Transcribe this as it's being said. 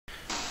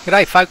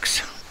G'day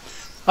folks,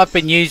 I've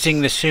been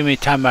using the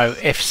Sumitomo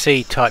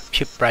FC type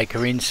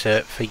chipbreaker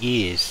insert for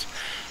years.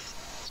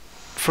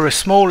 For a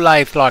small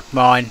lathe like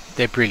mine,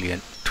 they're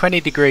brilliant. 20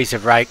 degrees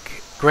of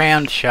rake,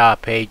 ground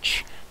sharp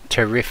edge,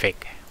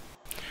 terrific.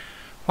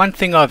 One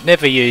thing I've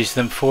never used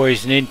them for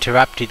is an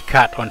interrupted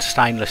cut on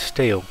stainless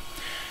steel,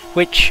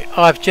 which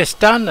I've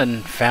just done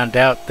and found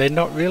out they're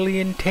not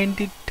really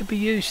intended to be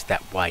used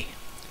that way.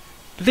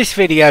 This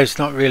video is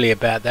not really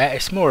about that,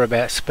 it's more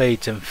about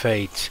speeds and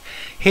feeds.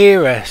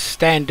 Here a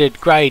standard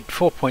grade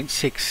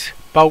 4.6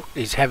 bolt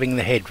is having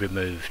the head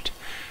removed,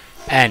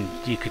 and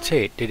you could see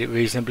it did it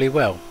reasonably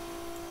well.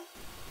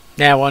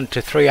 Now on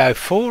to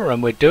 304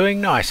 and we're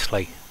doing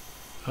nicely.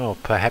 Oh,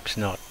 perhaps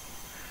not.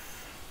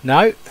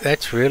 No,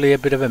 that's really a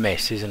bit of a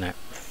mess, isn't it?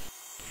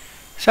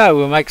 So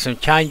we'll make some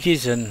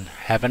changes and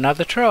have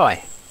another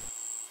try.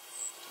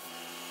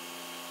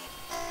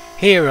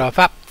 Here I've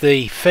upped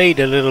the feed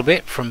a little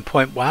bit from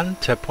 0.1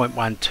 to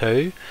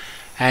 0.12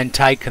 and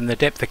taken the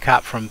depth of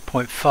cut from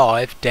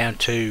 0.5 down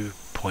to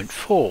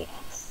 0.4.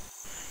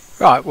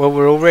 Right, well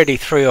we're already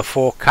 3 or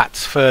 4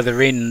 cuts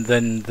further in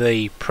than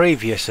the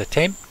previous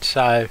attempt,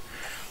 so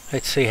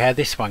let's see how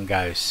this one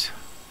goes.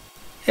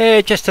 Yeah,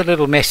 just a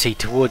little messy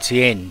towards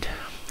the end.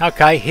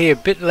 Okay, here a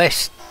bit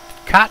less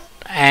cut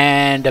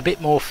and a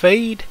bit more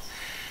feed,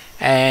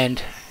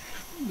 and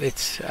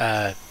it's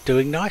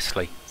doing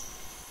nicely.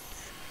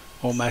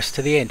 Almost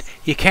to the end.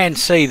 You can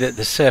see that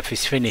the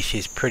surface finish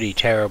is pretty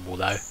terrible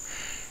though.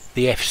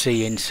 The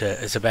FC insert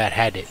has about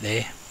had it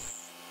there.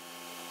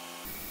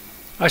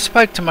 I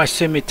spoke to my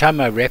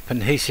Sumitomo rep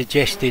and he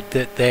suggested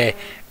that their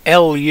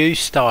LU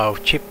style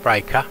chip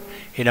breaker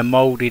in a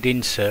moulded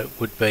insert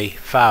would be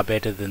far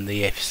better than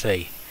the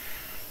FC.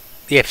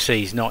 The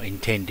FC is not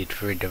intended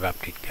for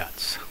interrupted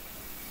cuts.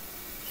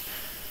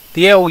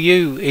 The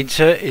LU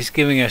insert is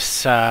giving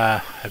us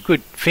a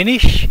good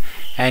finish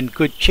and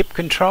good chip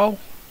control.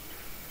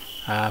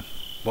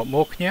 What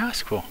more can you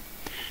ask for?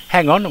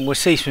 Hang on and we'll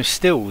see some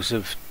stills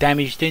of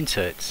damaged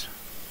inserts.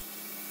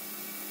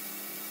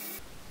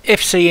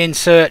 FC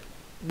insert,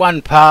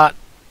 one part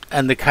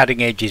and the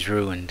cutting edge is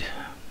ruined.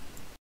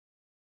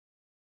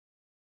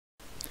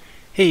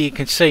 Here you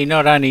can see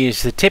not only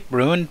is the tip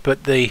ruined,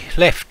 but the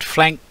left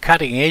flank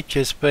cutting edge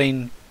has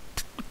been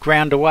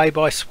ground away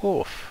by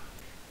swarf.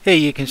 Here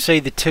you can see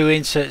the two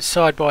inserts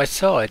side by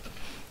side.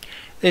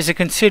 There's a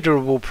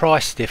considerable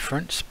price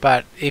difference,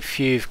 but if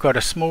you've got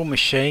a small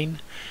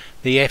machine,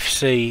 the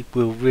FC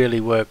will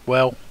really work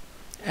well,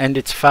 and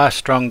it's far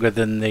stronger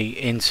than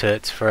the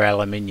inserts for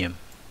aluminium.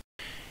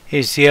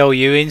 Here's the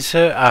LU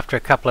insert after a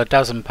couple of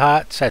dozen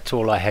parts. That's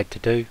all I had to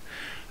do.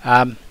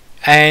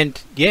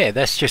 And yeah,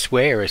 that's just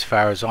wear as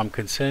far as I'm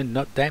concerned,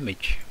 not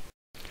damage.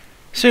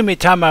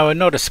 Sumitomo are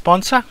not a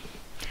sponsor.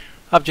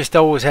 I've just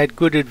always had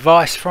good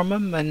advice from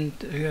them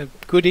and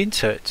good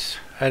inserts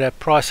at a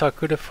price I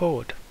could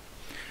afford.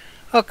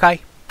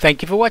 Okay,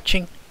 thank you for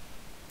watching.